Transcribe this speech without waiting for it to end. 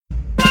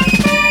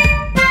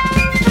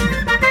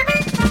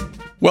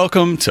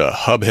Welcome to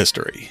Hub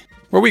History,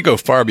 where we go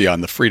far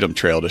beyond the Freedom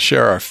Trail to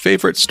share our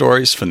favorite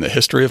stories from the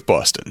history of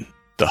Boston,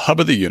 the hub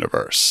of the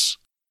universe.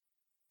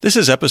 This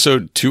is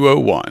episode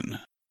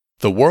 201,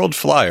 The World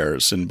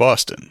Flyers in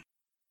Boston.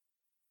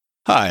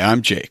 Hi,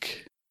 I'm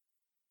Jake.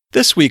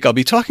 This week I'll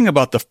be talking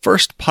about the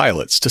first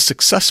pilots to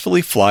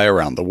successfully fly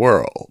around the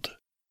world.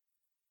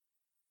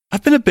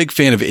 I've been a big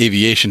fan of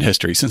aviation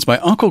history since my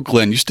Uncle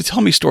Glenn used to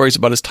tell me stories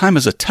about his time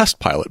as a test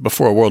pilot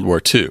before World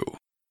War II.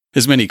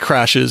 His many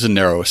crashes and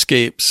narrow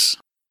escapes,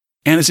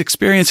 and his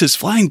experiences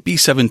flying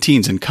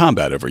B-17s in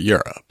combat over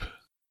Europe.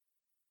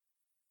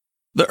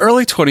 The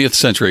early 20th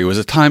century was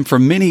a time for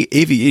many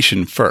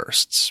aviation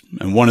firsts,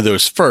 and one of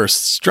those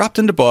firsts dropped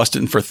into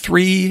Boston for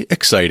 3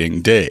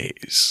 exciting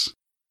days.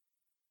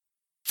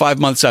 5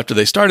 months after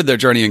they started their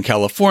journey in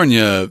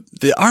California,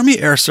 the Army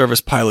Air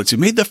Service pilots who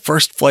made the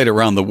first flight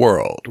around the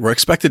world were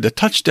expected to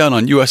touch down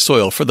on U.S.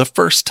 soil for the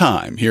first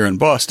time here in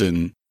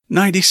Boston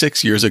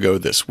 96 years ago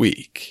this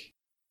week.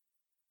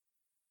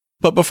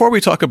 But before we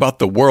talk about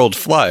the World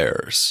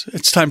Flyers,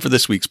 it's time for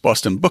this week's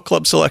Boston Book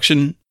Club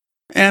selection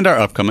and our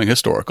upcoming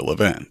historical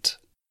event.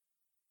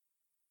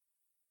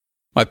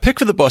 My pick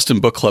for the Boston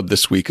Book Club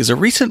this week is a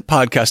recent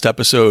podcast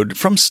episode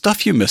from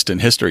Stuff You Missed in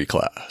History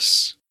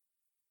Class.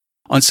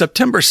 On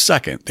September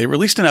 2nd, they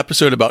released an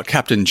episode about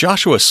Captain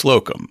Joshua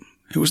Slocum,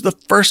 who was the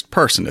first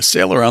person to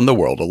sail around the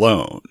world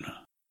alone.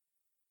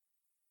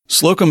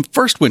 Slocum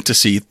first went to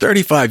sea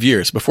 35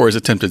 years before his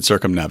attempted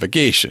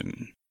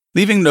circumnavigation,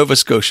 leaving Nova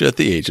Scotia at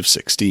the age of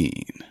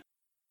 16.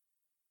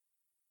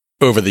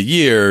 Over the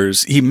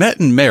years, he met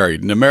and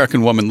married an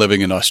American woman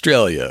living in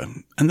Australia,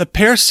 and the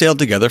pair sailed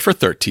together for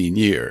 13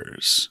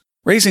 years,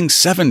 raising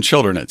 7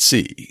 children at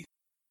sea,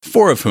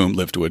 4 of whom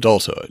lived to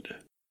adulthood.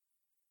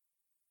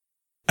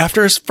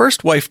 After his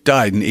first wife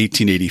died in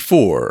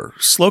 1884,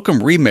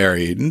 Slocum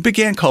remarried and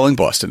began calling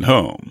Boston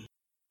home,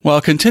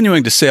 while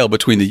continuing to sail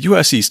between the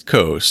U.S. East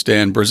Coast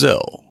and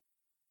Brazil.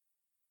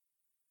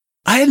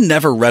 I had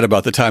never read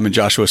about the time in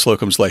Joshua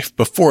Slocum's life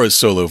before his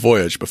solo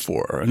voyage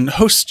before, and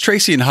hosts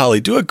Tracy and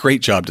Holly do a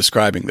great job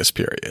describing this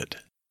period.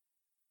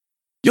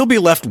 You'll be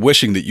left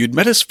wishing that you'd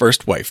met his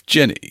first wife,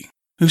 Jenny,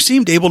 who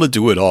seemed able to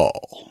do it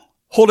all,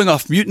 holding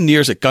off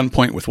mutineers at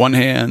gunpoint with one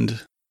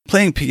hand,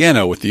 playing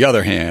piano with the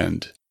other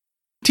hand,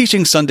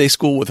 teaching Sunday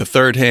school with a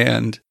third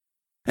hand,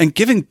 and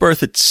giving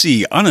birth at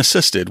sea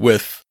unassisted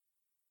with,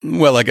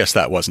 well, I guess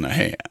that wasn't a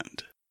hand.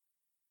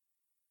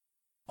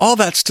 All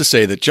that's to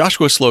say that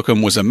Joshua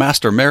Slocum was a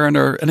master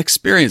mariner and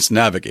experienced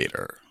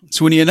navigator,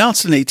 so when he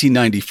announced in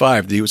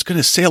 1895 that he was going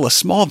to sail a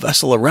small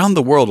vessel around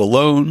the world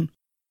alone,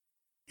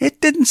 it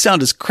didn't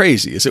sound as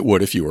crazy as it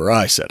would if you or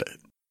I said it.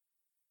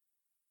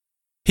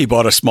 He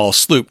bought a small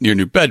sloop near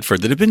New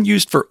Bedford that had been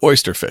used for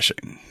oyster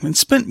fishing, and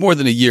spent more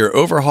than a year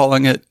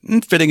overhauling it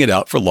and fitting it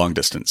out for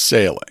long-distance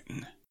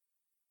sailing.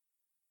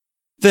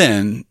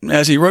 Then,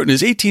 as he wrote in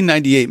his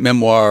 1898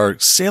 memoir,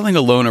 Sailing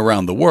Alone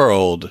Around the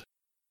World,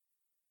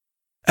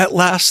 at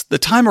last, the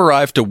time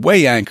arrived to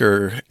weigh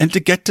anchor and to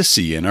get to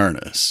sea in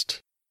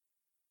earnest.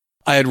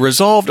 I had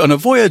resolved on a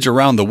voyage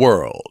around the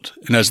world,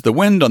 and as the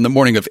wind on the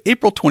morning of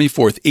April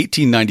 24th,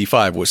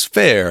 1895 was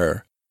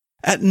fair,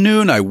 at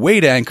noon I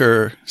weighed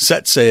anchor,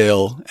 set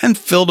sail, and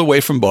filled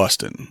away from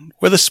Boston,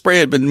 where the Spray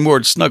had been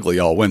moored snugly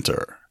all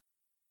winter.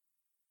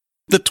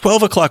 The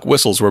 12 o'clock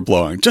whistles were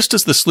blowing just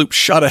as the sloop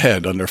shot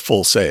ahead under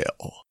full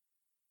sail.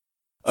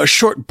 A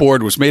short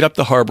board was made up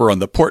the harbor on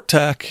the port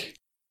tack.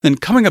 Then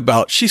coming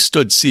about, she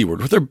stood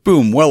seaward with her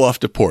boom well off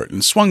to port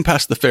and swung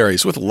past the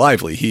ferries with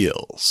lively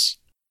heels.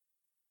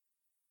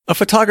 A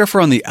photographer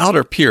on the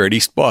outer pier at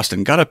East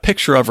Boston got a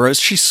picture of her as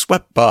she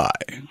swept by,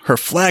 her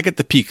flag at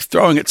the peak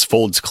throwing its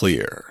folds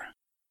clear.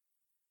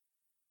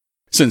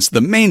 Since the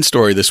main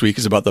story this week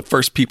is about the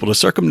first people to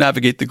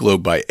circumnavigate the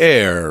globe by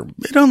air,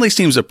 it only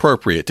seems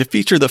appropriate to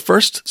feature the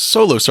first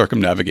solo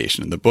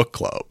circumnavigation in the book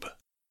club.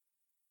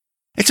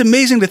 It's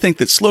amazing to think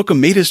that Slocum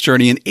made his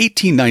journey in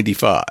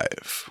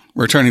 1895,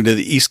 returning to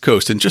the East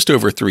Coast in just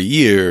over 3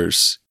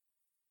 years,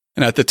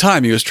 and at the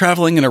time he was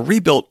traveling in a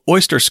rebuilt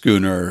oyster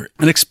schooner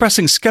and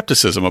expressing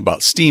skepticism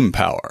about steam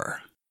power.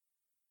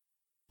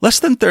 Less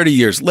than 30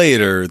 years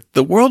later,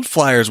 the World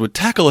Flyers would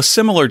tackle a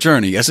similar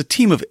journey as a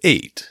team of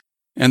 8,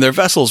 and their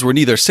vessels were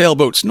neither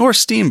sailboats nor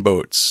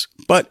steamboats,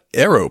 but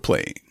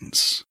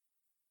aeroplanes.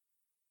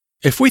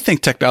 If we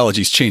think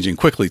technology's changing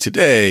quickly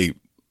today,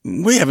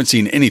 we haven't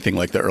seen anything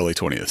like the early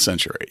 20th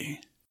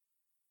century.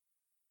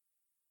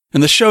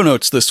 In the show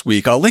notes this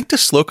week, I'll link to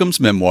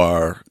Slocum's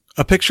memoir,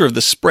 a picture of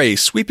the Spray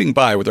sweeping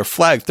by with her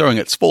flag throwing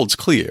its folds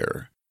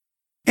clear,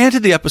 and to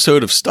the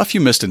episode of Stuff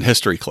You Missed in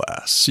History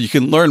Class, so you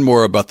can learn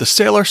more about the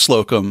sailor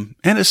Slocum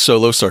and his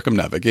solo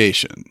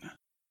circumnavigation.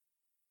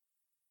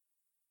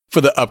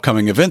 For the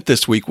upcoming event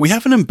this week, we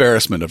have an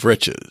embarrassment of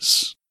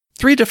riches.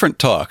 3 different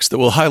talks that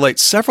will highlight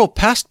several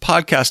past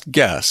podcast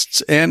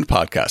guests and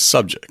podcast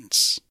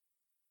subjects.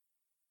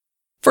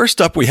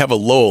 First up, we have a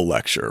Lowell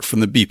lecture from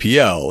the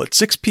BPL at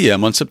 6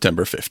 p.m. on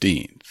September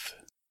 15th.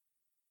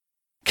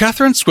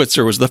 Catherine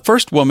Switzer was the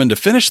first woman to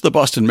finish the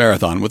Boston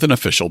Marathon with an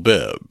official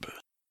bib.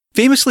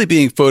 famously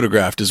being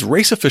photographed as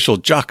race official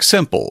Jock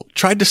Semple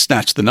tried to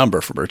snatch the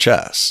number from her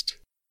chest.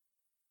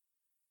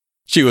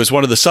 She was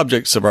one of the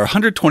subjects of our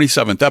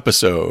 127th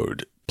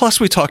episode, plus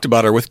we talked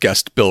about her with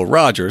guest Bill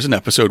Rogers in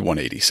episode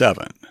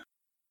 187.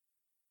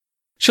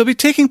 She'll be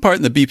taking part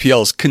in the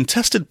BPL's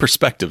Contested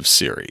Perspectives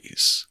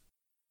series.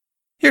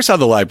 Here's how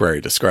the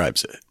library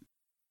describes it.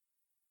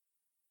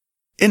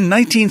 In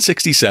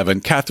 1967,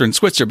 Kathrine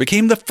Switzer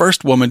became the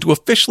first woman to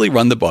officially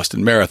run the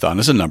Boston Marathon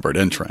as a numbered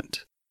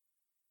entrant.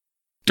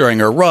 During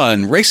her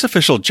run, race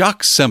official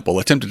Jock Semple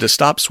attempted to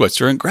stop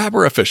Switzer and grab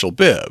her official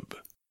bib.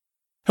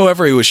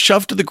 However, he was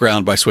shoved to the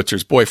ground by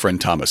Switzer's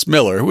boyfriend Thomas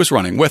Miller, who was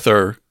running with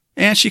her,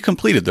 and she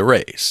completed the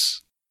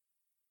race.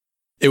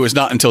 It was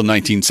not until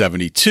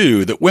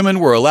 1972 that women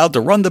were allowed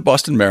to run the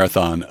Boston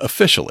Marathon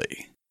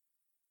officially.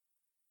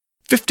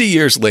 50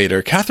 years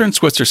later, Kathrine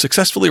Switzer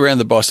successfully ran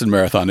the Boston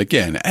Marathon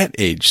again at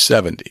age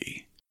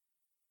 70.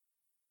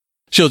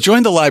 She'll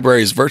join the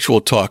library's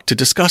virtual talk to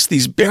discuss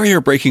these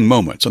barrier-breaking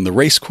moments on the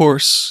race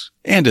course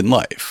and in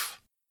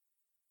life.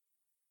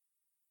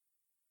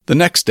 The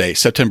next day,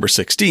 September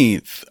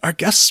 16th, our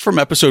guests from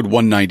episode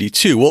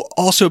 192 will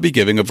also be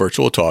giving a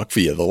virtual talk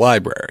via the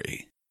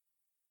library.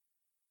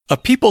 A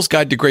People's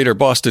Guide to Greater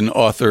Boston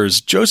authors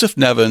Joseph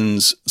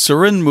Nevins,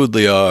 Surin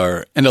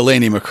Mudliar, and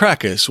Eleni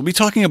Makrakis will be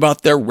talking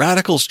about their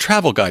Radicals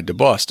Travel Guide to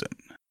Boston.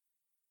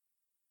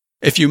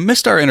 If you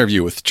missed our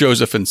interview with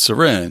Joseph and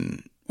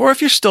Surin, or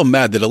if you're still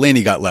mad that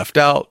Eleni got left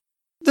out,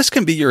 this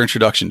can be your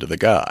introduction to the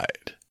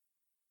guide.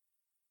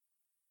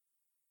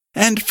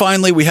 And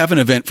finally, we have an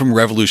event from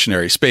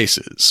Revolutionary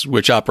Spaces,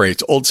 which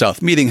operates Old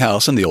South Meeting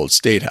House and the Old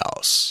State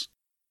House.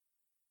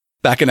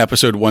 Back in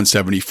episode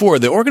 174,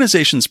 the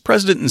organization's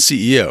president and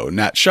CEO,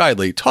 Nat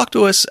Shidley, talked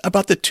to us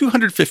about the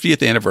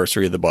 250th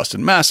anniversary of the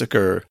Boston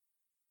Massacre,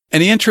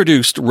 and he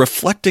introduced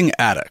Reflecting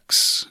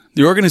Addicts,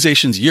 the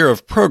organization's year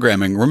of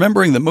programming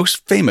remembering the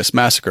most famous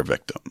massacre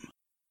victim.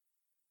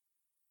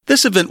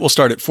 This event will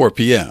start at 4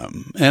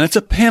 p.m., and it's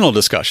a panel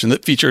discussion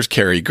that features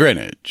Carrie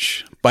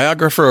Greenidge,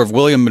 biographer of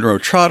William Monroe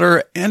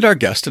Trotter and our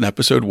guest in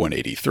episode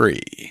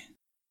 183.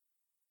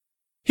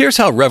 Here's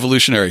how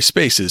Revolutionary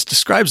Spaces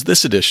describes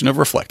this edition of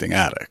Reflecting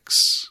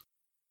Addicts.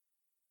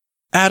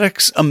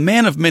 Addicts, a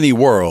man of many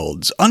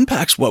worlds,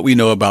 unpacks what we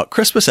know about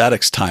Crispus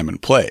Attucks' time and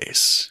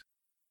place.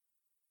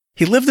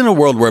 He lived in a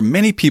world where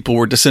many people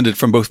were descended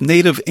from both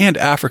native and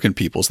African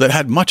peoples that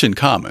had much in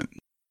common,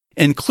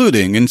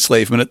 including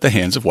enslavement at the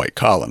hands of white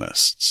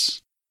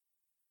colonists.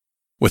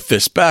 With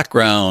this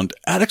background,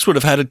 Attucks would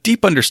have had a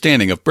deep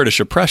understanding of British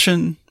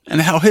oppression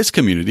and how his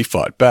community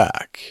fought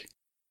back.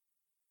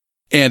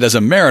 And as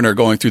a mariner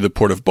going through the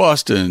port of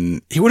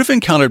Boston, he would have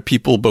encountered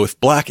people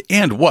both black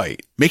and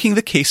white, making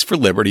the case for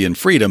liberty and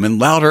freedom in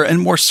louder and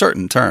more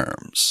certain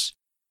terms.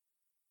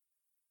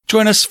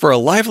 Join us for a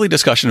lively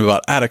discussion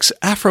about Attucks'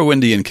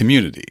 Afro-Indian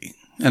community,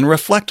 and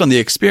reflect on the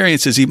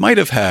experiences he might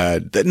have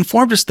had that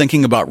informed his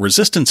thinking about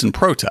resistance and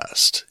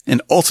protest, and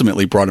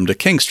ultimately brought him to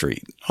King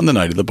Street on the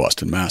night of the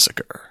Boston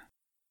Massacre.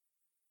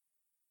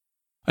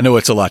 I know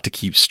it's a lot to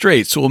keep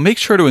straight, so we'll make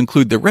sure to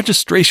include the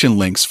registration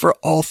links for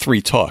all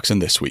 3 talks in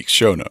this week's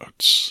show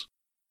notes.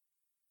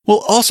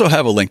 We'll also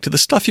have a link to the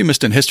Stuff You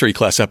Missed in History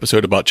class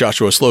episode about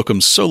Joshua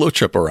Slocum's solo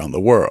trip around the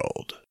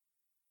world.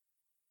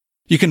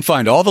 You can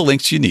find all the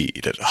links you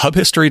need at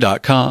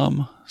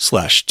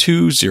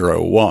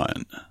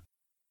hubhistory.com/201.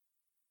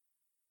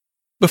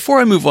 Before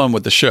I move on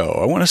with the show,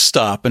 I want to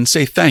stop and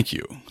say thank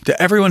you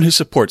to everyone who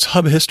supports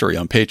Hub History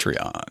on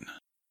Patreon.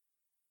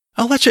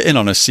 I'll let you in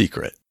on a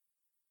secret.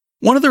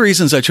 One of the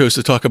reasons I chose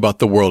to talk about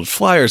the World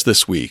Flyers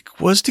this week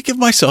was to give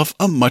myself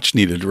a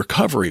much-needed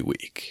recovery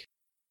week.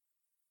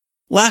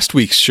 Last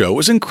week's show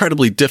was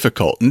incredibly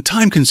difficult and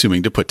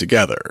time-consuming to put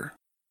together,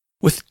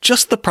 with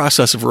just the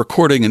process of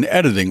recording and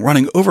editing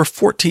running over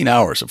 14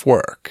 hours of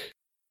work.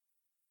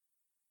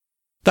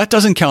 That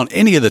doesn't count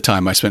any of the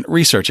time I spent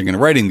researching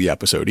and writing the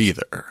episode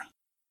either.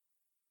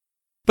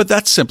 But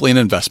that's simply an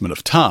investment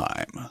of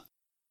time.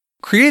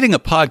 Creating a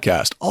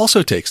podcast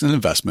also takes an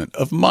investment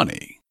of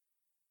money.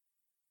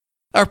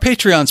 Our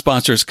Patreon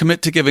sponsors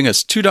commit to giving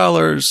us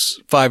 $2,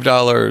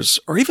 $5,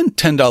 or even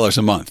 $10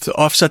 a month to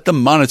offset the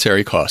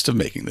monetary cost of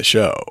making the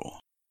show.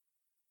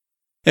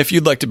 If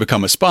you'd like to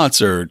become a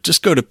sponsor,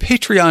 just go to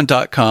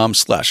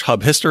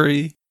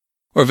patreon.com/hubhistory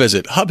or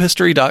visit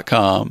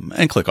hubhistory.com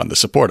and click on the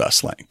Support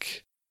Us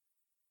link.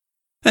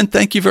 And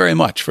thank you very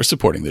much for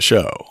supporting the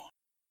show.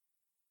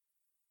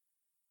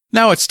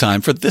 Now it's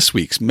time for this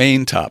week's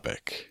main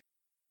topic.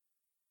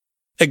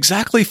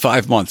 Exactly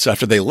 5 months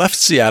after they left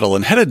Seattle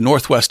and headed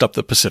northwest up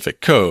the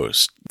Pacific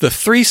coast, the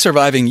 3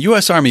 surviving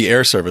U.S. Army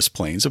Air Service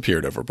planes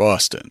appeared over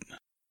Boston.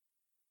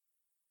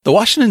 The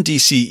Washington,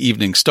 D.C.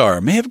 Evening Star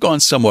may have gone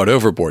somewhat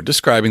overboard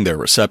describing their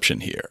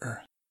reception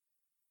here.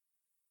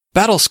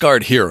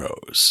 Battle-scarred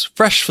heroes,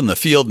 fresh from the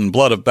field and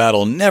blood of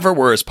battle, never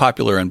were as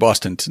popular in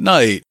Boston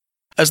tonight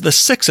as the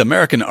 6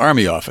 American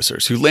Army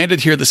officers who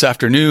landed here this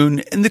afternoon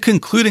in the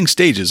concluding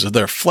stages of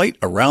their flight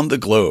around the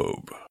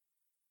globe.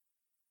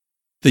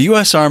 The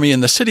U.S. Army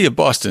and the city of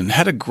Boston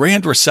had a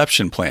grand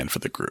reception planned for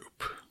the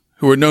group,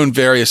 who were known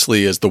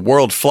variously as the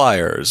World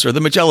Flyers or the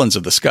Magellans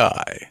of the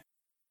Sky,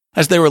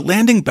 as they were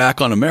landing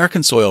back on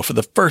American soil for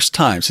the first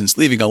time since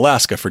leaving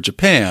Alaska for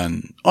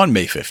Japan on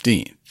May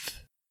 15th.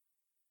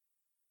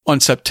 On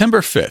September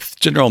 5th,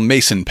 General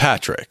Mason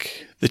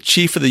Patrick, the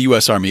chief of the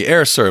U.S. Army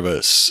Air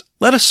Service,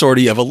 led a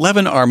sortie of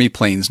 11 Army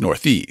planes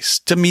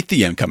northeast to meet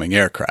the incoming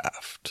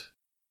aircraft.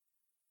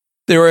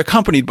 They were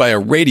accompanied by a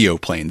radio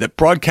plane that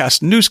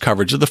broadcast news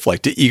coverage of the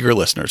flight to eager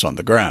listeners on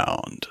the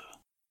ground.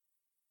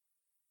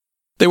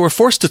 They were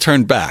forced to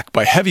turn back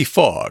by heavy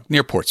fog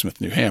near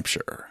Portsmouth, New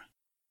Hampshire.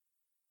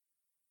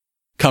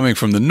 Coming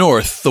from the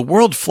north, the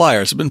World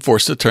Flyers had been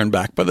forced to turn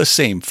back by the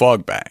same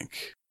fog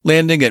bank,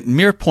 landing at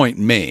Mere Point,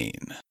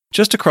 Maine,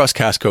 just across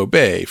Casco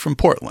Bay from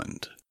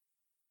Portland.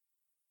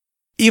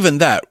 Even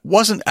that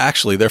wasn't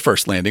actually their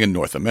first landing in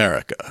North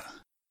America.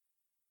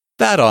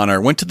 That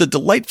honor went to the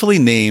delightfully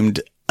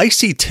named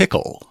Icy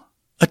Tickle,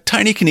 a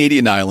tiny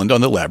Canadian island on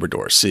the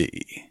Labrador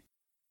Sea.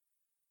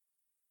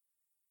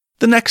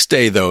 The next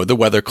day, though, the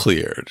weather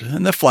cleared,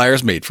 and the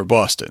Flyers made for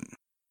Boston,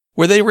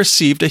 where they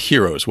received a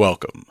hero's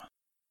welcome.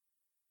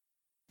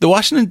 The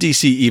Washington,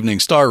 D.C. Evening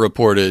Star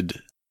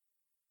reported,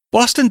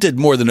 "Boston did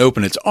more than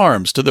open its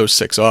arms to those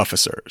 6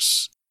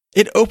 officers.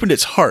 It opened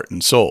its heart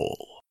and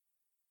soul.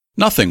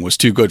 Nothing was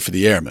too good for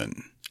the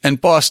airmen, and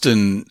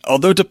Boston,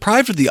 although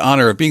deprived of the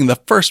honor of being the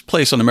first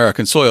place on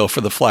American soil for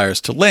the Flyers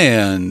to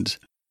land,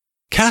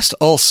 cast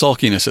all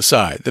sulkiness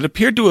aside that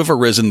appeared to have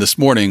arisen this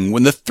morning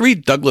when the 3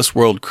 Douglas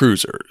World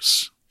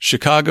cruisers,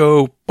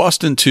 Chicago,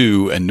 Boston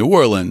II, and New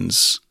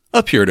Orleans,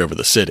 appeared over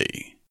the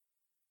city."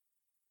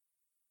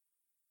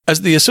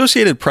 As the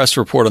Associated Press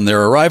report on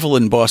their arrival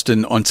in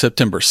Boston on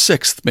September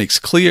 6th makes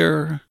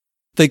clear,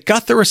 they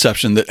got the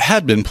reception that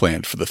had been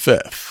planned for the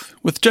 5th,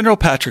 with General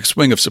Patrick's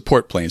wing of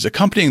support planes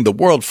accompanying the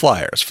World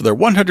Flyers for their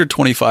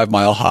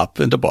 125-mile hop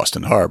into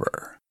Boston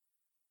Harbor.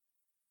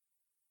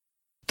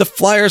 The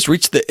Flyers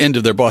reached the end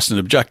of their Boston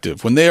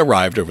objective when they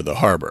arrived over the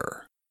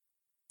harbor.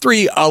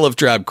 3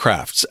 olive-drab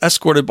crafts,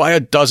 escorted by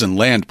a dozen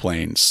land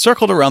planes,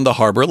 circled around the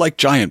harbor like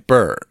giant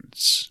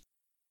birds.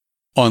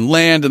 On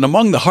land and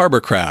among the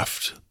harbor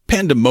craft,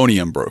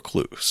 pandemonium broke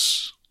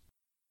loose.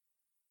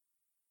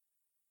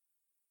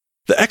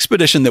 The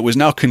expedition that was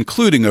now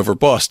concluding over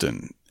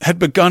Boston had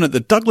begun at the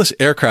Douglas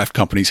Aircraft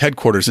Company's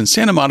headquarters in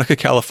Santa Monica,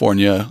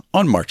 California,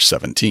 on March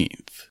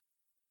 17th.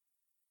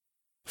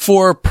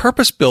 4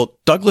 purpose-built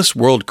Douglas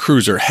World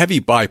Cruiser heavy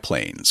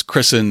biplanes,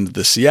 christened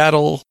the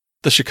Seattle,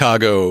 the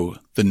Chicago,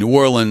 the New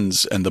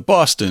Orleans, and the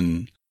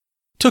Boston,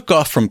 took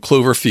off from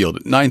Clover Field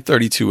at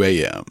 9:32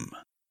 a.m.,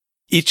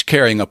 each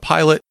carrying a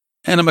pilot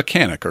and a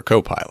mechanic or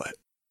co-pilot.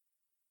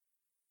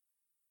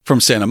 From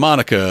Santa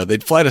Monica,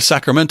 they'd fly to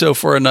Sacramento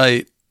for a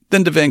night,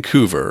 then to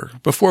Vancouver,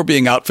 before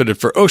being outfitted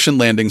for ocean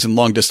landings and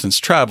long-distance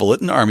travel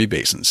at an Army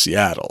base in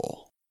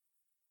Seattle.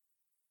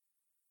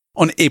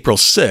 On April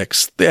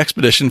 6th, the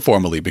expedition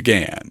formally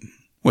began,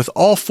 with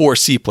all 4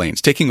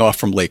 seaplanes taking off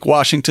from Lake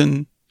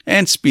Washington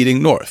and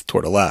speeding north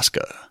toward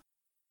Alaska.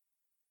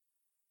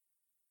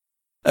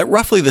 At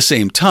roughly the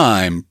same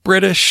time,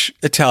 British,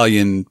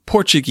 Italian,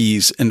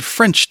 Portuguese, and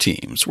French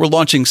teams were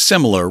launching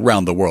similar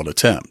round-the-world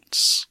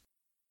attempts.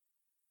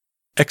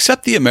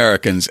 Except the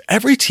Americans,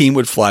 every team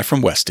would fly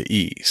from west to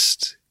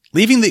east,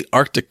 leaving the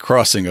Arctic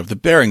crossing of the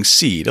Bering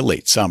Sea to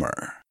late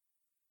summer.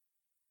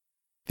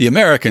 The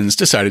Americans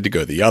decided to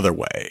go the other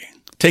way,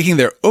 taking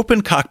their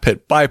open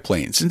cockpit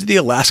biplanes into the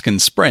Alaskan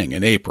spring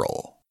in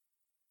April.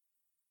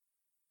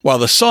 While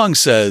the song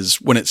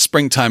says, when it's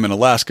springtime in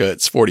Alaska,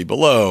 it's 40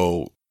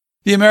 below,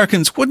 the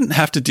Americans wouldn't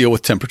have to deal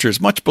with temperatures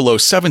much below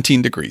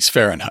 17 degrees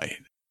Fahrenheit.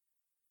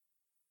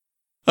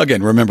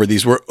 Again, remember,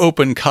 these were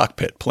open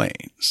cockpit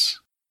planes.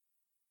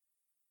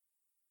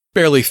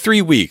 Barely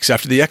 3 weeks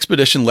after the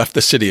expedition left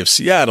the city of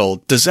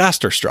Seattle,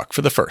 disaster struck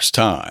for the first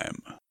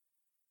time.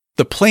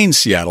 The plane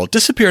Seattle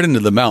disappeared into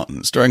the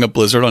mountains during a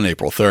blizzard on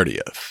April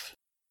 30th.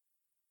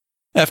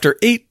 After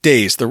 8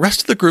 days, the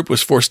rest of the group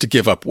was forced to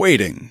give up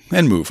waiting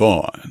and move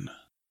on.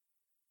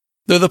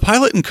 Though the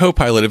pilot and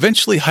co-pilot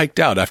eventually hiked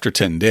out after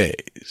 10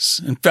 days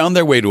and found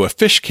their way to a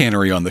fish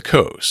cannery on the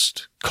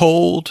coast,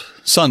 cold,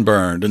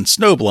 sunburned, and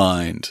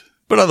snowblind,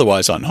 but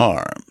otherwise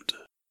unharmed.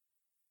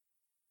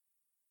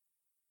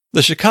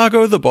 The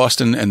Chicago, the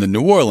Boston, and the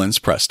New Orleans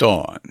pressed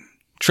on,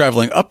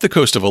 traveling up the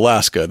coast of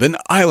Alaska, then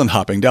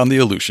island-hopping down the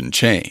Aleutian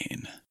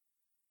chain.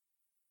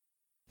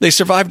 They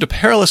survived a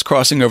perilous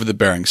crossing over the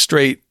Bering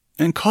Strait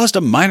and caused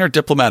a minor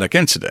diplomatic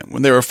incident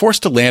when they were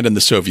forced to land in the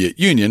Soviet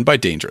Union by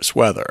dangerous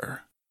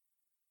weather.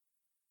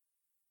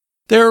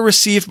 They were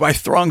received by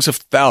throngs of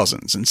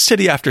thousands in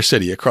city after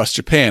city across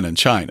Japan and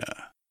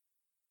China.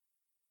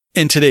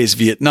 In today's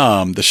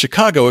Vietnam, the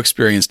Chicago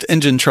experienced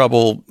engine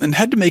trouble and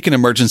had to make an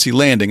emergency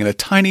landing in a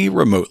tiny,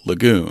 remote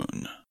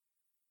lagoon.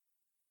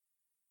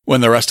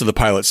 When the rest of the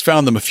pilots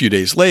found them a few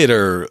days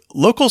later,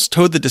 locals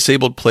towed the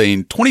disabled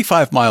plane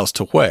 25 miles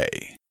to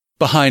Hue,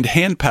 behind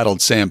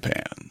hand-paddled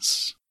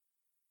sampans.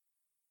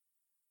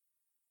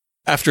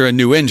 After a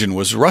new engine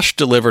was rushed,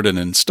 delivered, and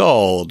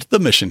installed, the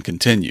mission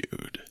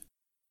continued.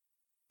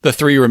 The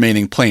 3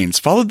 remaining planes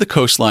followed the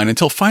coastline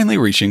until finally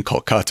reaching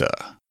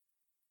Kolkata.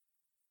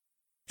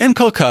 In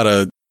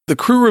Kolkata, the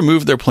crew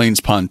removed their planes'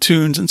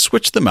 pontoons and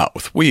switched them out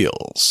with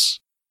wheels.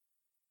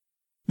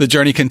 The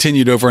journey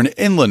continued over an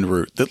inland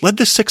route that led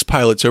the 6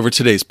 pilots over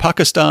today's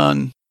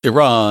Pakistan,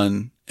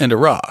 Iran, and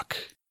Iraq,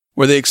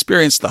 where they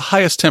experienced the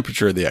highest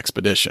temperature of the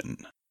expedition.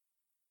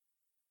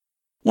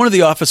 One of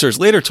the officers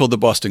later told the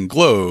Boston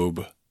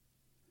Globe,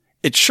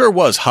 "It sure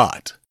was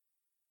hot.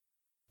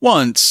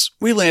 Once,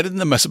 we landed in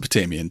the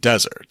Mesopotamian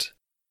desert.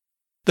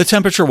 The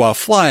temperature while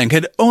flying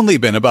had only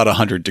been about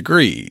 100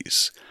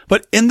 degrees,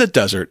 but in the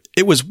desert,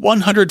 it was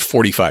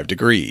 145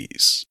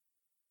 degrees.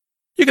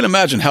 You can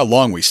imagine how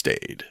long we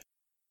stayed.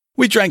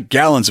 We drank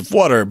gallons of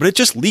water, but it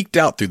just leaked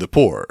out through the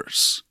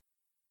pores.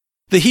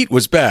 The heat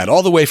was bad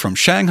all the way from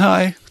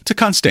Shanghai to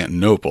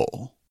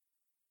Constantinople."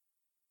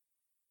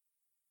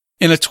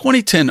 In a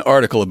 2010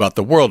 article about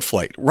the world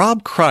flight,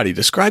 Rob Crotty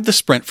described the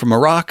sprint from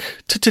Iraq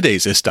to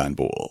today's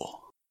Istanbul.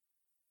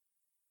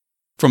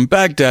 From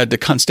Baghdad to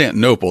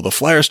Constantinople, the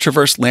flyers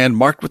traversed land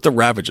marked with the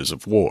ravages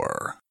of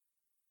war.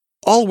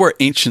 All were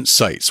ancient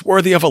sites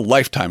worthy of a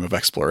lifetime of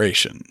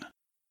exploration.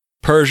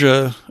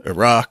 Persia,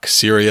 Iraq,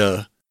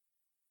 Syria.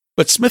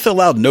 But Smith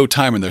allowed no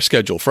time in their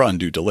schedule for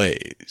undue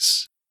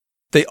delays.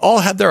 They all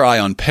had their eye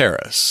on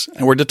Paris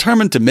and were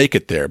determined to make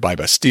it there by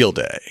Bastille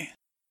Day.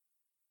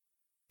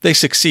 They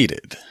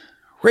succeeded,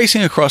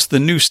 racing across the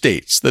new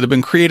states that had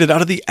been created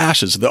out of the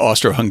ashes of the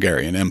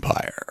Austro-Hungarian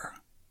Empire: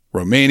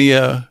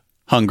 Romania,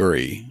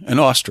 Hungary, and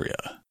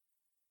Austria.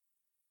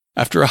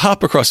 After a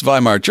hop across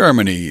Weimar,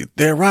 Germany,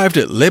 they arrived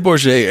at Le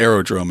Bourget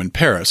Aerodrome in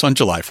Paris on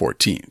July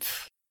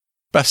 14th,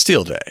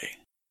 Bastille Day.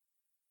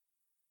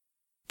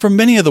 For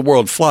many of the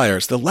world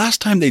flyers, the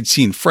last time they'd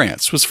seen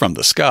France was from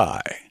the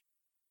sky,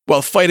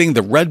 while fighting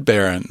the Red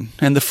Baron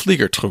and the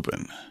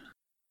Fliegertruppen.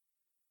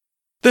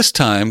 This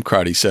time,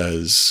 Crotty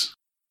says,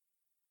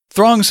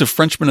 throngs of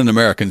Frenchmen and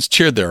Americans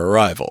cheered their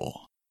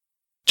arrival.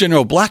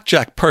 General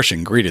Blackjack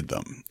Pershing greeted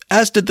them,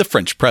 as did the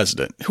French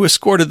president, who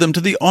escorted them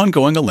to the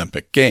ongoing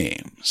Olympic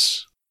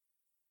Games.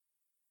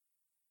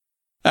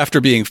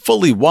 After being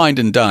fully wined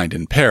and dined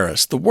in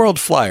Paris, the world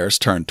flyers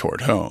turned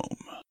toward home.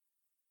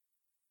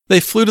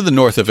 They flew to the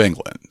north of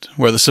England,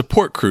 where the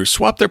support crew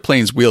swapped their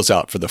planes' wheels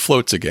out for the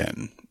floats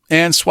again,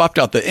 and swapped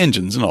out the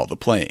engines in all the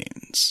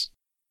planes.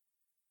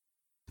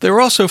 They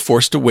were also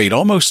forced to wait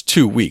almost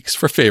 2 weeks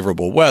for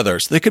favorable weather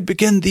so they could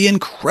begin the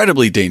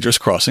incredibly dangerous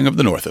crossing of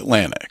the North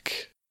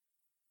Atlantic.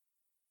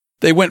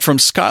 They went from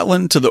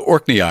Scotland to the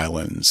Orkney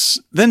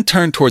Islands, then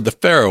turned toward the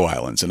Faroe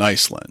Islands and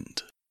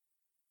Iceland.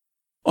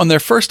 On their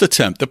first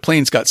attempt, the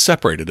planes got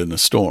separated in a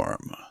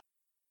storm.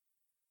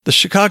 The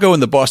Chicago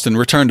and the Boston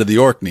returned to the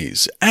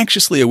Orkneys,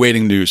 anxiously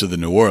awaiting news of the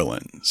New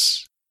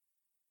Orleans.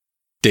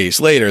 Days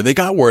later, they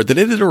got word that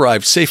it had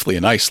arrived safely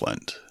in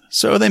Iceland,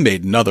 so they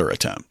made another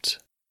attempt.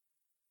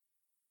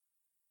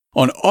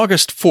 On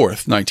August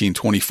 4th,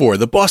 1924,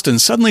 the Boston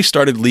suddenly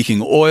started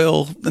leaking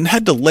oil and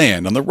had to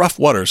land on the rough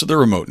waters of the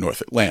remote North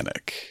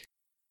Atlantic.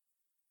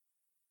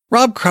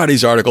 Rob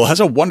Crotty's article has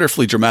a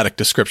wonderfully dramatic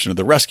description of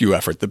the rescue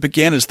effort that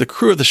began as the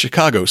crew of the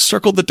Chicago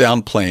circled the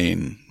downed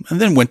plane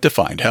and then went to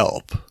find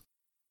help.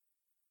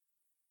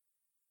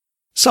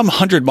 Some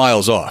 100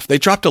 miles off, they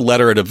dropped a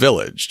letter at a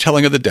village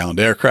telling of the downed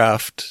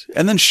aircraft,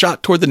 and then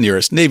shot toward the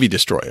nearest Navy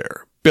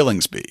destroyer,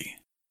 Billingsby.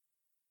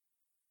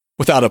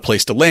 Without a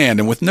place to land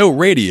and with no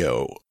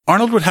radio,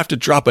 Arnold would have to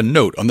drop a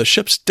note on the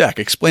ship's deck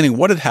explaining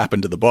what had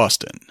happened to the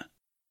Boston.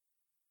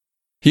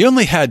 He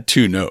only had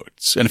 2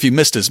 notes, and if he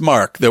missed his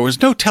mark, there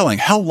was no telling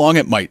how long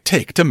it might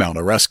take to mount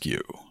a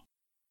rescue.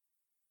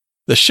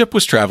 The ship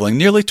was traveling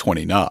nearly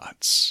 20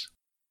 knots.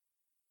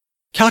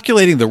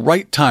 Calculating the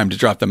right time to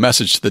drop the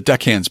message to the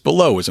deckhands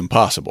below was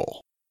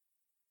impossible.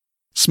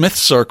 Smith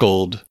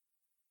circled.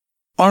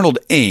 Arnold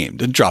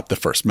aimed and dropped the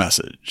first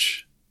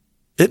message.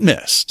 It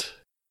missed.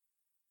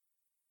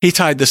 He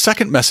tied the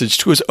second message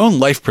to his own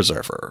life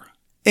preserver,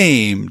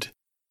 aimed,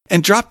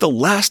 and dropped the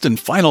last and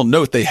final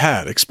note they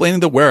had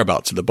explaining the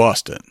whereabouts of the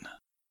Boston.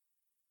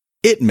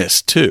 It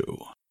missed too.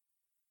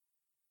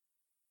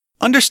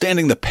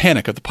 Understanding the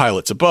panic of the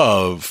pilots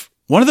above,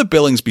 one of the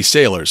Billingsby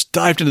sailors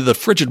dived into the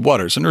frigid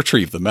waters and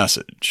retrieved the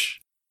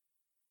message.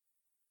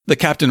 The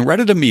captain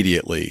read it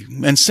immediately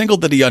and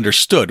signaled that he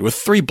understood with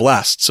 3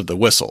 blasts of the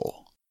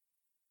whistle.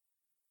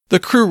 The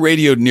crew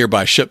radioed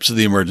nearby ships of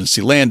the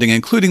emergency landing,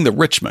 including the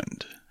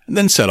Richmond, and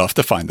then set off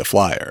to find the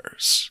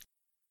flyers.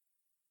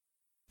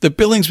 The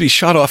Billingsby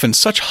shot off in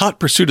such hot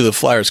pursuit of the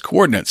flyers'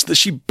 coordinates that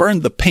she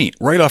burned the paint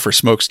right off her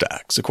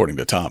smokestacks, according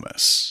to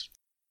Thomas.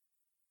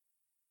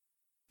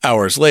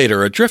 Hours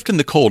later, adrift in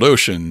the cold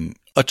ocean,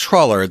 a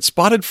trawler had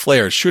spotted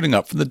flares shooting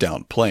up from the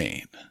downed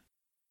plane.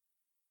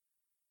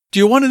 "Do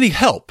you want any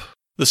help?"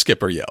 the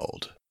skipper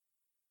yelled.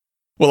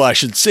 "Well, I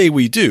should say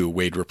we do,"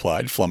 Wade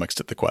replied, flummoxed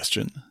at the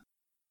question.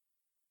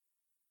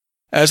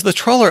 As the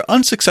trawler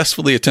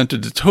unsuccessfully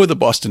attempted to tow the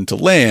Boston to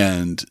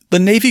land, the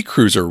Navy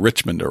cruiser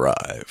Richmond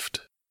arrived.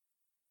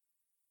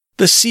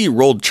 The sea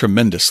rolled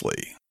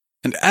tremendously,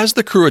 and as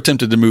the crew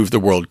attempted to move the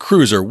world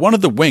cruiser, one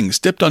of the wings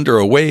dipped under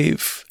a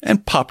wave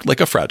and popped like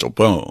a fragile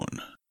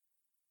bone.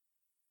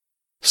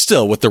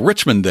 Still, with the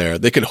Richmond there,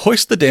 they could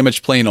hoist the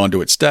damaged plane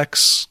onto its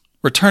decks,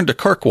 return to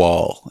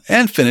Kirkwall,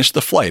 and finish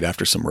the flight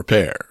after some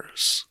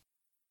repairs.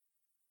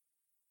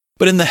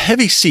 But in the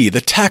heavy sea,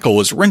 the tackle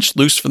was wrenched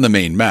loose from the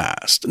main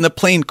mast, and the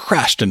plane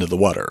crashed into the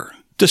water,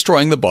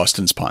 destroying the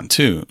Boston's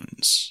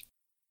pontoons.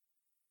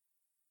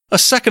 A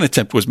second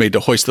attempt was made to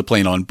hoist the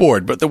plane on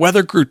board, but the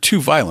weather grew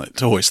too violent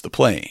to hoist the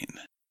plane.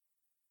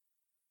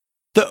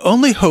 The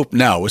only hope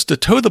now was to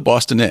tow the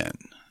Boston in,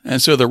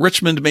 and so the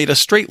Richmond made a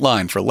straight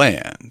line for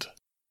land.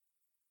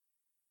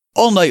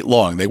 All night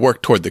long they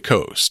worked toward the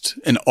coast,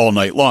 and all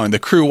night long the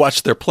crew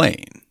watched their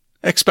plane,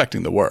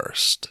 expecting the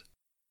worst.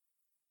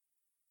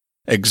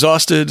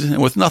 Exhausted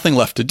and with nothing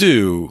left to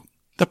do,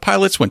 the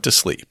pilots went to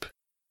sleep.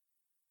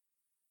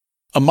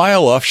 A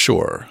mile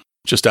offshore,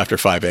 just after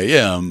 5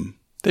 a.m.,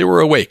 they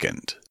were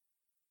awakened.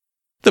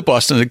 The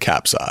Boston had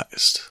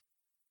capsized.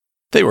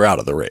 They were out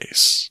of the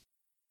race.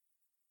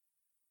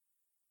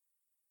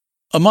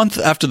 A month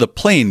after the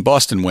plane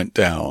Boston went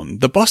down,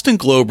 the Boston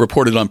Globe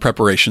reported on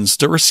preparations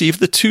to receive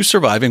the 2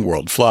 surviving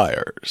world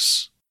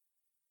flyers.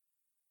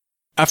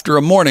 After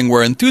a morning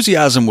where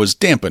enthusiasm was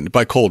dampened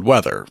by cold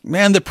weather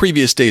and the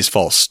previous day's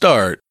false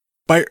start,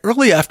 by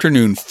early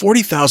afternoon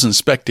 40,000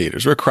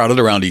 spectators were crowded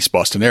around East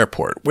Boston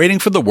Airport waiting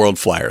for the world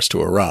flyers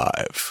to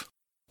arrive,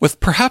 with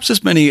perhaps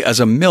as many as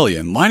 1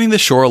 million lining the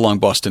shore along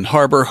Boston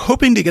Harbor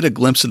hoping to get a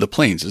glimpse of the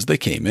planes as they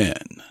came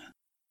in.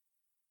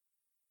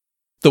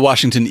 The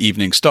Washington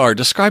Evening Star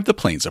described the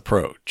plane's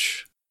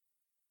approach.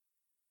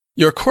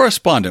 Your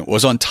correspondent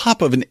was on top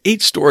of an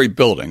 8-story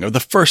building of the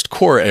first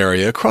core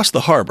area across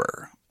the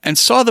harbor and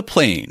saw the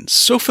planes,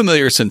 so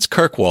familiar since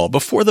Kirkwall,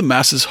 before the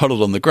masses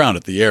huddled on the ground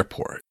at the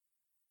airport.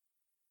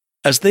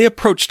 As they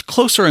approached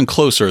closer and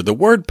closer, the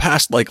word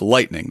passed like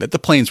lightning that the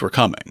planes were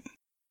coming,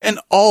 and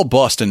all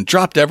Boston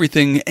dropped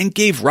everything and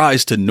gave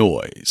rise to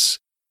noise.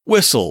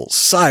 Whistles,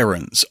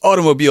 sirens,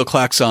 automobile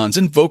klaxons,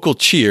 and vocal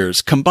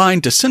cheers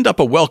combined to send up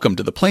a welcome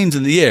to the planes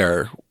in the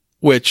air,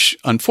 which,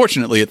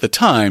 unfortunately at the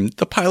time,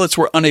 the pilots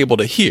were unable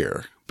to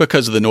hear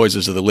because of the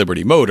noises of the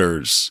Liberty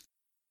motors,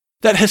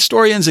 that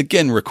historians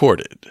again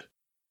recorded.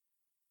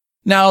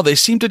 Now they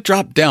seemed to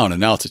drop down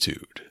in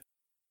altitude.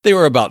 They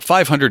were about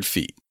 500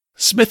 feet,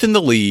 Smith in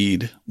the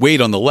lead,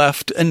 Wade on the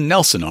left, and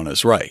Nelson on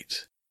his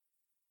right.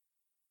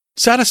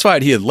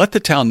 Satisfied he had let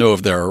the town know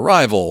of their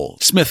arrival,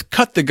 Smith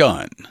cut the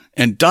gun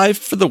and dived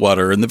for the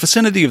water in the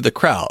vicinity of the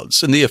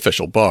crowds and the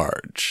official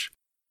barge.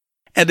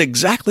 And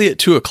exactly at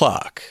 2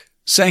 o'clock,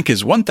 sank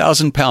his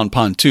 1,000-pound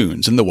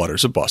pontoons in the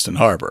waters of Boston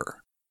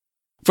Harbor,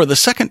 for the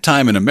second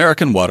time in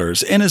American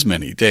waters in as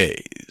many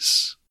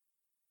days.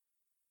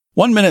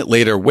 1 minute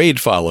later, Wade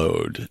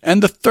followed,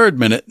 and the 3rd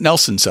minute,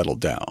 Nelson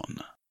settled down.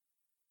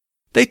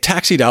 They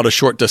taxied out a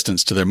short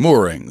distance to their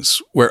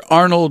moorings, where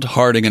Arnold,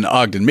 Harding, and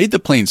Ogden made the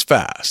planes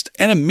fast,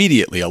 and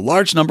immediately a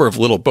large number of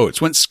little boats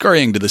went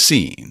scurrying to the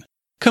scene,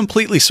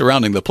 completely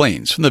surrounding the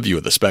planes from the view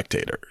of the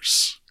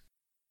spectators.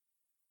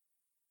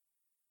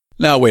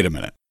 Now wait a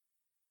minute.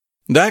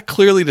 That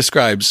clearly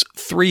describes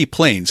 3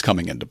 planes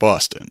coming into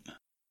Boston.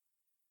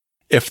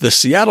 If the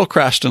Seattle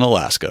crashed in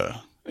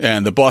Alaska,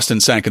 and the Boston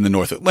sank in the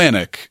North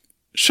Atlantic,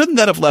 shouldn't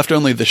that have left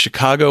only the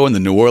Chicago and the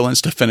New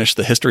Orleans to finish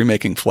the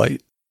history-making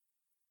flight?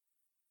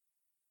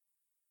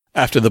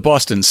 After the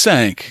Boston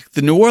sank,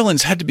 the New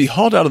Orleans had to be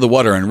hauled out of the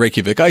water in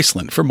Reykjavik,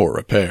 Iceland for more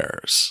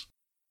repairs.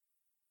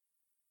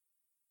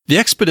 The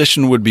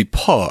expedition would be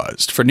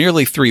paused for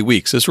nearly 3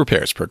 weeks as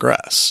repairs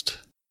progressed.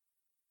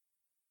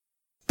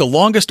 The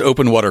longest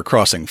open water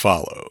crossing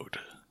followed,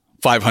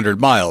 500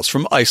 miles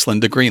from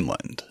Iceland to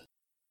Greenland.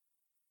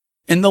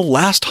 In the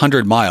last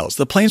 100 miles,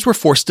 the planes were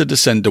forced to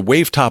descend to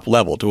wave-top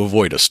level to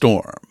avoid a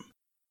storm,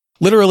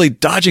 literally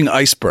dodging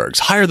icebergs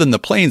higher than the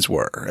planes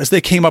were as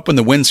they came up on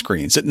the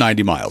windscreens at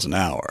 90 miles an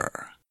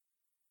hour.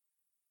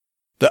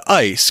 The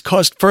ice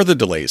caused further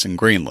delays in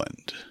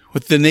Greenland,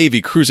 with the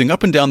Navy cruising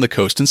up and down the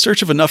coast in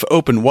search of enough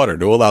open water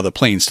to allow the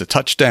planes to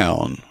touch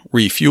down,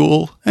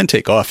 refuel, and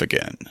take off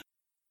again.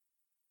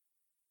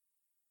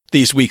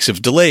 These weeks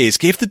of delays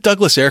gave the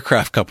Douglas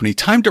Aircraft Company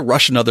time to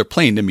rush another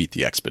plane to meet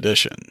the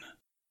expedition.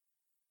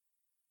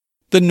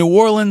 The New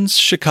Orleans,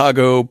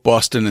 Chicago,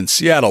 Boston, and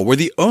Seattle were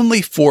the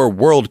only 4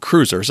 world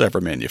cruisers ever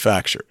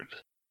manufactured.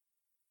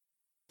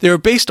 They were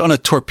based on a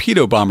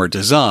torpedo bomber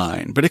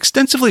design, but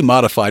extensively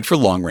modified for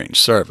long-range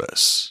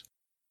service.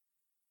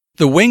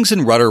 The wings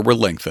and rudder were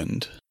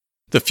lengthened,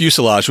 the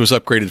fuselage was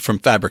upgraded from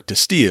fabric to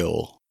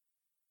steel,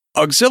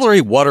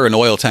 auxiliary water and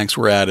oil tanks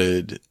were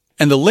added,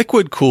 and the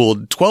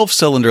liquid-cooled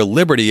 12-cylinder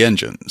Liberty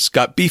engines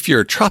got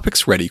beefier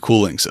tropics-ready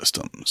cooling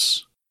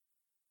systems.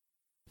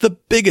 The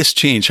biggest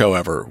change,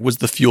 however, was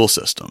the fuel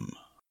system.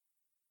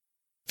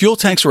 Fuel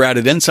tanks were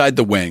added inside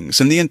the wings,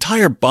 and the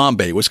entire bomb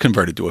bay was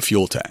converted to a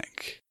fuel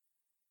tank.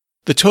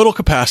 The total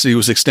capacity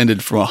was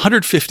extended from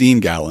 115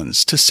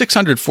 gallons to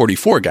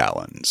 644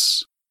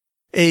 gallons,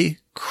 a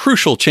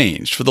crucial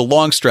change for the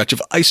long stretch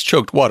of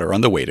ice-choked water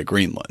on the way to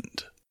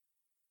Greenland.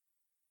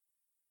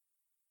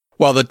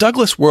 While the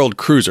Douglas World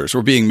cruisers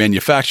were being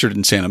manufactured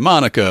in Santa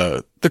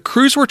Monica, the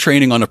crews were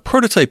training on a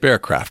prototype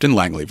aircraft in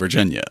Langley,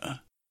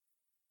 Virginia.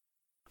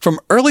 From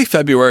early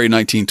February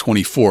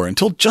 1924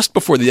 until just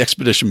before the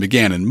expedition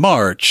began in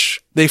March,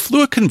 they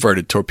flew a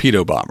converted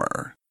torpedo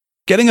bomber,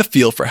 getting a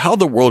feel for how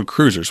the world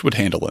cruisers would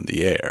handle in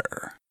the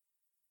air.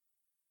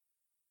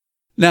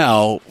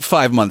 Now,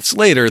 5 months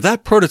later,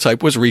 that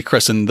prototype was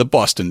rechristened the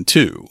Boston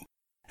II,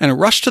 and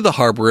rushed to the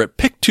harbor at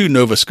Pictou,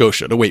 Nova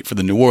Scotia to wait for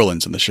the New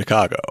Orleans and the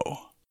Chicago.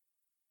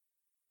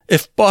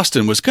 If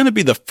Boston was going to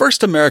be the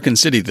first American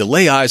city to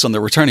lay eyes on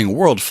the returning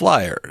world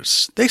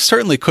flyers, they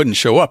certainly couldn't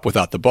show up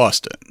without the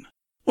Boston,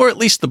 or at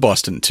least the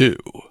Boston II.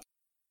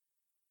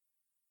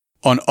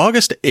 On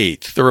August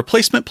 8th, the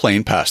replacement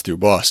plane passed through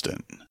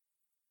Boston,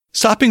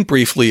 stopping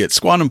briefly at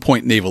Squantum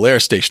Point Naval Air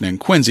Station in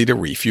Quincy to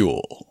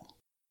refuel.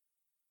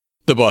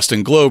 The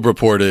Boston Globe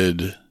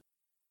reported,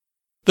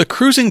 "The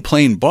cruising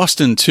plane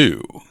Boston II,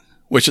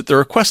 which at the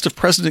request of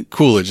President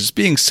Coolidge is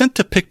being sent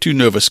to Pictou,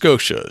 Nova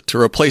Scotia to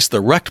replace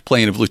the wrecked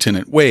plane of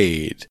Lieutenant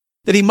Wade,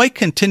 that he might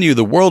continue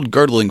the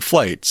world-girdling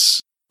flights,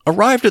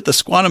 arrived at the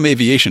Squantum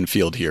Aviation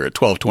Field here at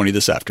 12:20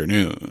 this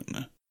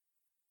afternoon.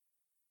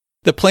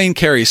 The plane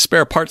carries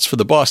spare parts for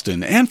the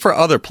Boston and for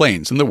other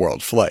planes in the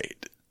world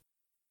flight.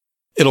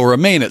 It'll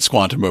remain at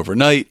Squantum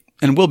overnight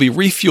and will be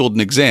refueled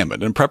and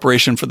examined in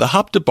preparation for the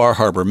hop to Bar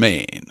Harbor,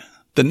 Maine,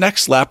 the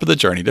next lap of the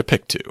journey to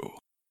Pictou."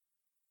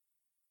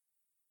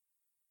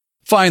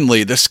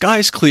 Finally, the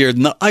skies cleared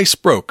and the ice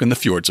broke in the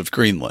fjords of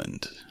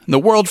Greenland, and the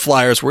world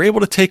flyers were able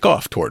to take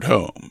off toward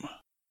home.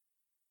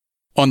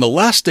 On the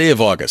last day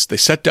of August, they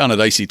set down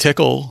at Icy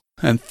Tickle,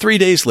 and 3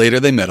 days later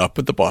they met up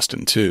with the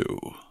Boston II.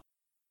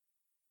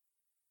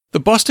 The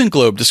Boston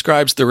Globe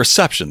describes the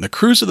reception the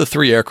crews of the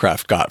 3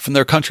 aircraft got from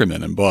their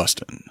countrymen in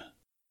Boston.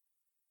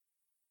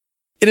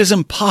 "It is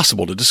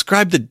impossible to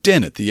describe the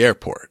din at the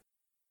airport.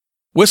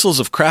 Whistles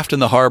of craft in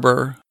the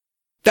harbor,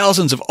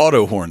 thousands of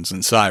auto horns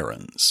and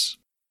sirens.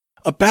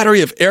 A battery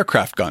of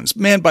aircraft guns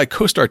manned by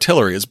coast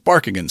artillery is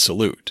barking in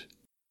salute.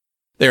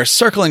 They are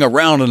circling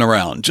around and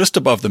around just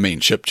above the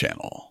main ship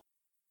channel.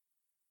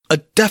 A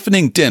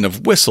deafening din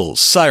of whistles,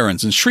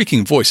 sirens, and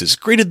shrieking voices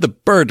greeted the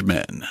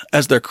birdmen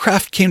as their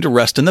craft came to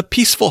rest in the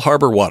peaceful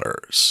harbor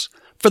waters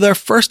for their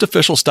first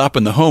official stop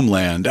in the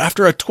homeland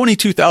after a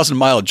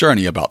 22,000-mile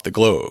journey about the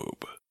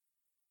globe.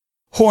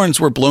 Horns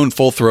were blown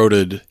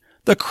full-throated,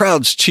 the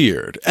crowds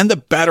cheered, and the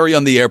battery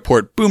on the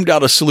airport boomed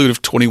out a salute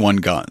of 21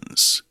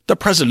 guns, the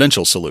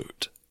presidential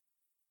salute.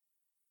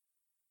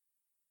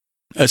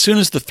 As soon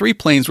as the 3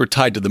 planes were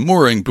tied to the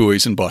mooring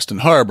buoys in Boston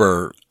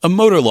Harbor, a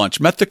motor launch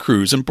met the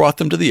crews and brought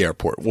them to the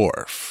airport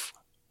wharf,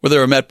 where they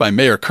were met by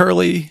Mayor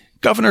Curley,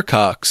 Governor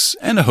Cox,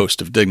 and a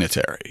host of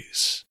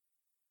dignitaries.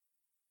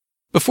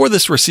 Before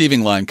this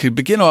receiving line could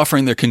begin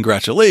offering their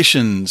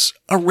congratulations,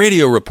 a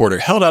radio reporter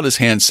held out his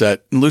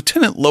handset and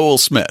Lieutenant Lowell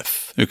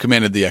Smith, who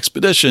commanded the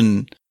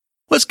expedition,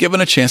 was given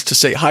a chance to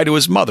say hi to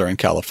his mother in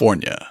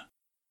California.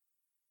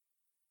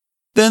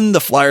 Then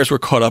the flyers were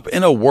caught up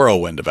in a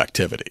whirlwind of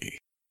activity.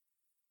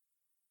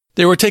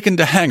 They were taken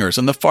to hangars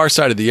on the far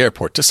side of the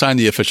airport to sign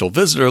the official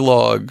visitor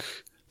log,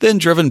 then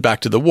driven back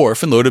to the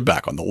wharf and loaded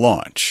back on the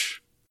launch.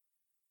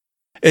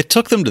 It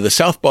took them to the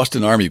South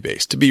Boston Army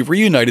Base to be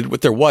reunited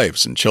with their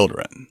wives and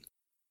children.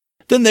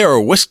 Then they were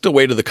whisked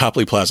away to the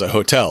Copley Plaza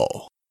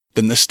Hotel,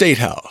 then the State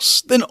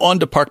House, then on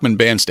to Parkman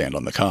Bandstand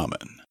on the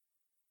Common.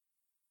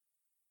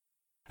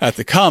 At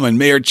the Common,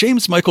 Mayor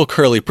James Michael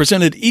Curley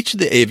presented each of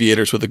the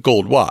aviators with a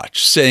gold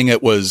watch, saying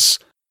it was,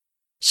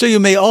 "So you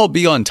may all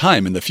be on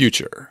time in the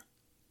future,"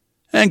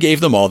 and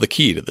gave them all the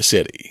key to the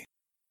city.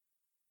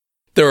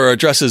 There were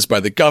addresses by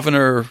the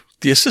governor,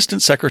 the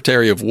Assistant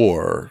Secretary of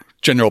War,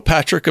 General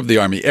Patrick of the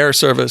Army Air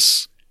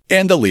Service,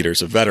 and the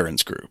leaders of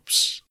veterans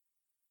groups.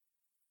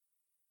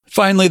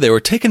 Finally, they were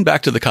taken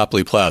back to the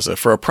Copley Plaza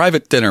for a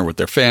private dinner with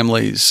their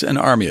families and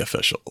Army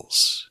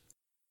officials.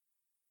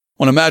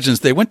 One imagines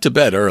they went to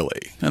bed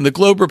early, and the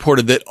Globe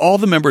reported that all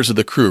the members of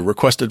the crew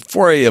requested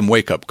 4 a.m.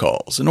 wake-up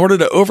calls in order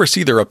to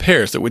oversee the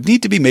repairs that would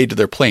need to be made to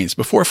their planes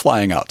before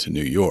flying out to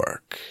New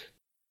York.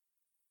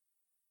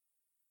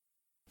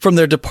 From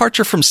their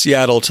departure from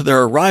Seattle to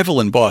their arrival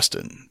in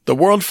Boston, the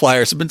world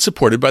flyers have been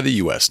supported by the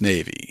U.S.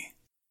 Navy.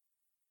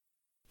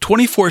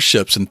 24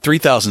 ships and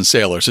 3,000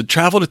 sailors had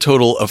traveled a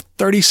total of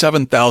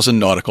 37,000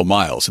 nautical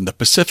miles in the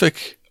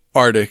Pacific,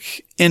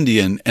 Arctic,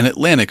 Indian, and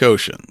Atlantic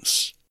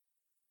Oceans.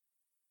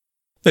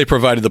 They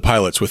provided the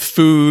pilots with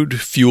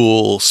food,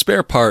 fuel,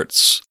 spare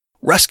parts,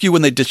 rescue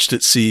when they ditched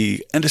at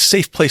sea, and a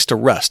safe place to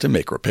rest and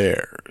make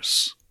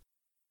repairs.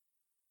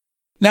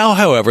 Now,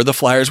 however, the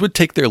flyers would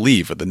take their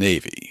leave of the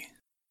Navy.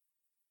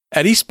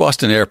 At East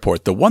Boston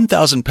Airport, the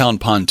 1,000-pound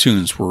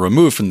pontoons were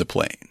removed from the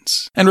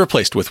planes and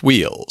replaced with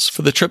wheels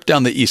for the trip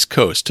down the East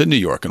Coast to New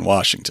York and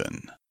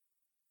Washington.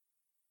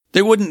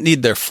 They wouldn't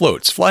need their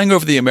floats flying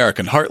over the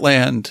American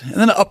heartland and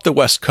then up the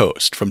West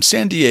Coast from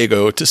San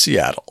Diego to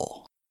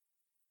Seattle.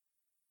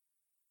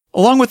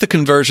 Along with the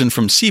conversion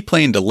from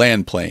seaplane to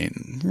land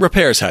plane,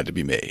 repairs had to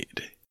be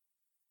made.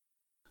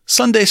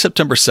 Sunday,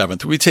 September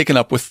 7th would be taken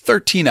up with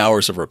 13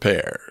 hours of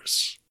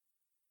repairs.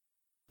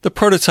 The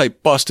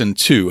prototype Boston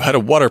 2 had a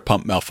water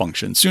pump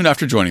malfunction soon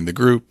after joining the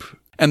group,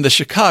 and the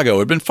Chicago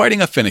had been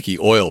fighting a finicky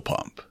oil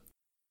pump.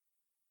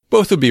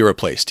 Both would be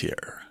replaced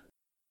here.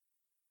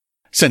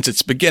 Since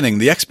its beginning,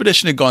 the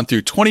expedition had gone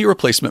through 20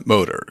 replacement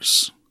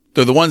motors,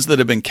 though the ones that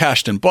had been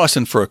cached in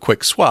Boston for a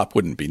quick swap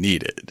wouldn't be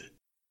needed.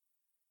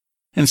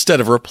 Instead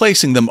of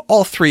replacing them,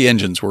 all 3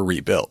 engines were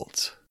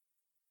rebuilt.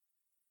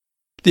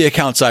 The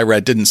accounts I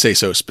read didn't say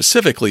so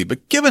specifically,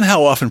 but given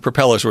how often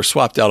propellers were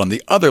swapped out on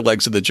the other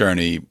legs of the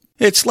journey,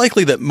 it's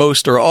likely that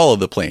most or all of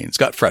the planes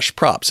got fresh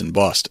props in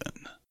Boston.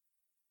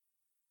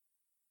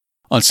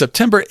 On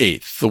September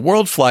 8th, the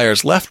World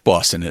Flyers left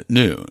Boston at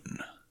noon.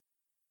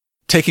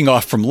 Taking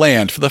off from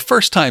land for the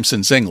first time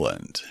since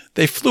England,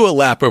 they flew a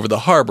lap over the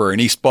harbor in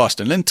East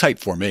Boston in tight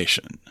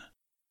formation.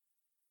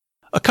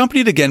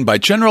 Accompanied again by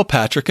General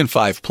Patrick and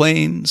 5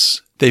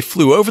 planes, they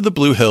flew over the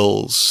Blue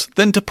Hills,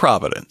 then to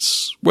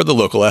Providence, where the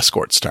local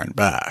escorts turned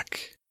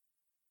back.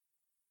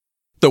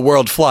 The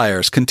World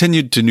Flyers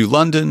continued to New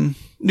London,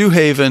 New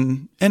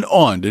Haven, and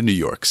on to New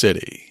York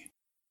City.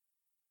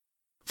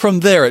 From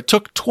there, it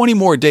took 20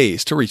 more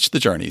days to reach the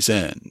journey's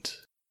end.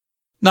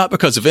 Not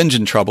because of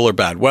engine trouble or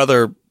bad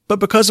weather, but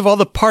because of all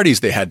the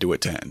parties they had to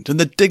attend and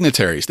the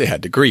dignitaries they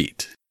had to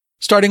greet,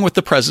 starting with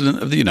the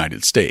President of the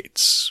United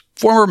States,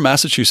 former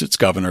Massachusetts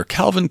Governor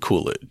Calvin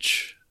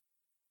Coolidge.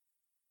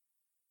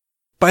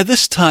 By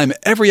this time,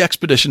 every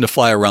expedition to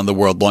fly around the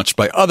world launched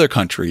by other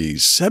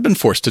countries had been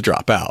forced to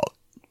drop out,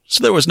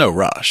 so there was no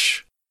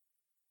rush.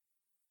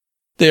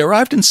 They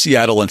arrived in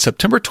Seattle on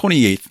September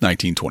 28,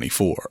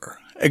 1924,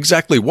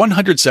 exactly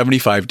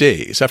 175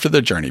 days after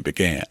their journey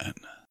began.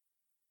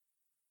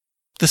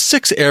 The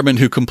 6 airmen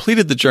who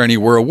completed the journey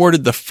were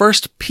awarded the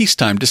first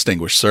Peacetime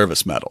Distinguished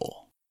Service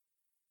Medal.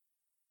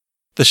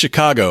 The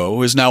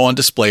Chicago is now on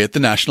display at the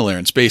National Air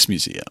and Space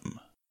Museum.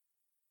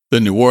 The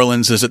New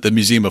Orleans is at the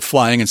Museum of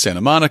Flying in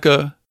Santa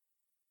Monica,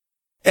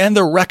 and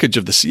the wreckage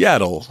of the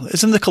Seattle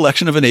is in the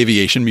collection of an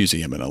aviation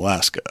museum in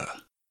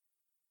Alaska.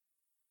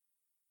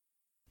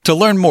 To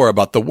learn more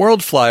about the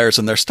World Flyers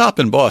and their stop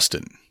in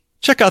Boston,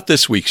 check out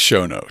this week's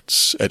show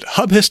notes at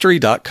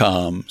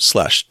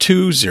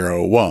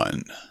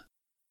hubhistory.com/201.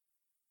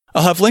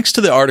 I'll have links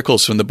to the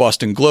articles from the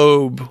Boston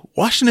Globe,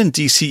 Washington,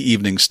 D.C.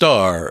 Evening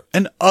Star,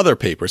 and other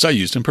papers I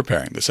used in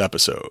preparing this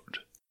episode,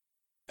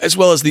 as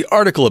well as the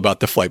article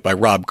about the flight by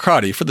Rob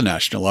Crotty for the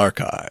National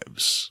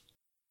Archives.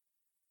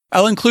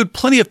 I'll include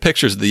plenty of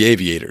pictures of the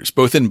aviators,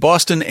 both in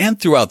Boston and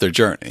throughout their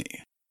journey,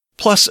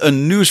 plus a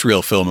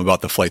newsreel film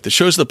about the flight that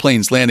shows the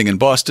planes landing in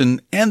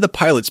Boston and the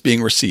pilots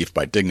being received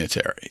by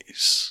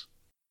dignitaries.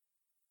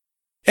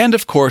 And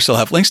of course, I'll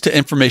have links to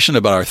information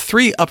about our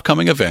 3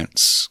 upcoming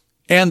events,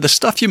 and the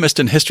Stuff You Missed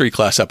in History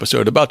Class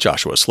episode about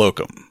Joshua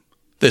Slocum,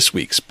 this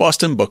week's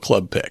Boston Book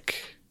Club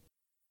pick.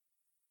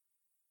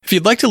 If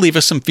you'd like to leave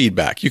us some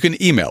feedback, you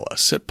can email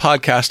us at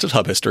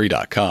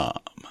podcast@hubhistory.com.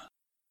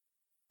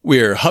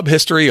 We're Hub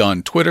History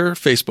on Twitter,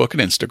 Facebook,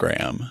 and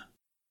Instagram.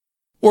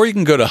 Or you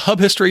can go to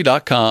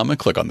hubhistory.com and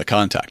click on the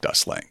Contact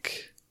Us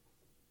link.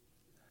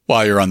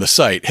 While you're on the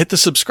site, hit the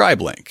subscribe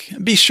link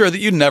and be sure that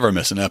you never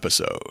miss an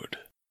episode.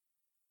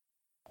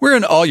 We're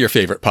in all your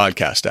favorite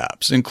podcast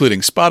apps,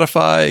 including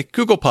Spotify,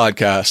 Google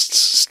Podcasts,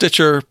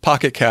 Stitcher,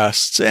 Pocket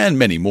Casts, and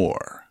many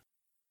more.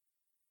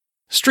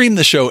 Stream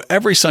the show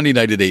every Sunday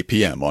night at 8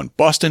 p.m. on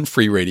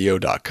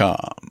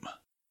bostonfreeradio.com.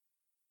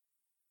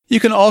 You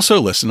can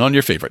also listen on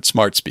your favorite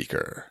smart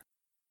speaker.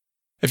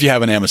 If you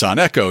have an Amazon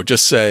Echo,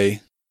 just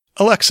say,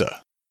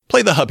 "Alexa,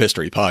 play the Hub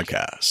History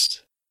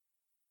podcast."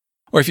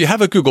 Or if you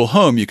have a Google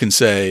Home, you can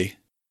say,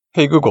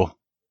 "Hey Google,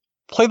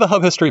 play the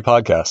Hub History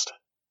podcast."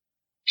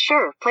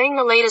 Sure, playing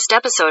the latest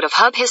episode of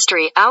Hub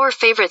History, our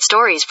favorite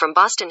stories from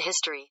Boston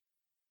history.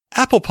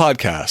 Apple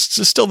Podcasts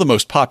is still the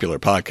most popular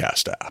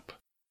podcast app.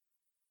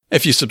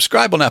 If you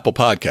subscribe on Apple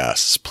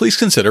Podcasts, please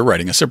consider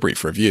writing us a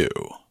brief review.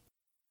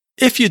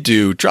 If you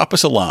do, drop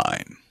us a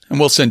line, and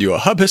we'll send you a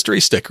Hub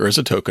History sticker as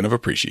a token of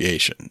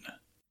appreciation.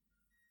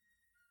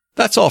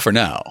 That's all for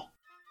now.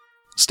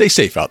 Stay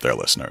safe out there,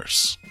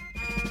 listeners.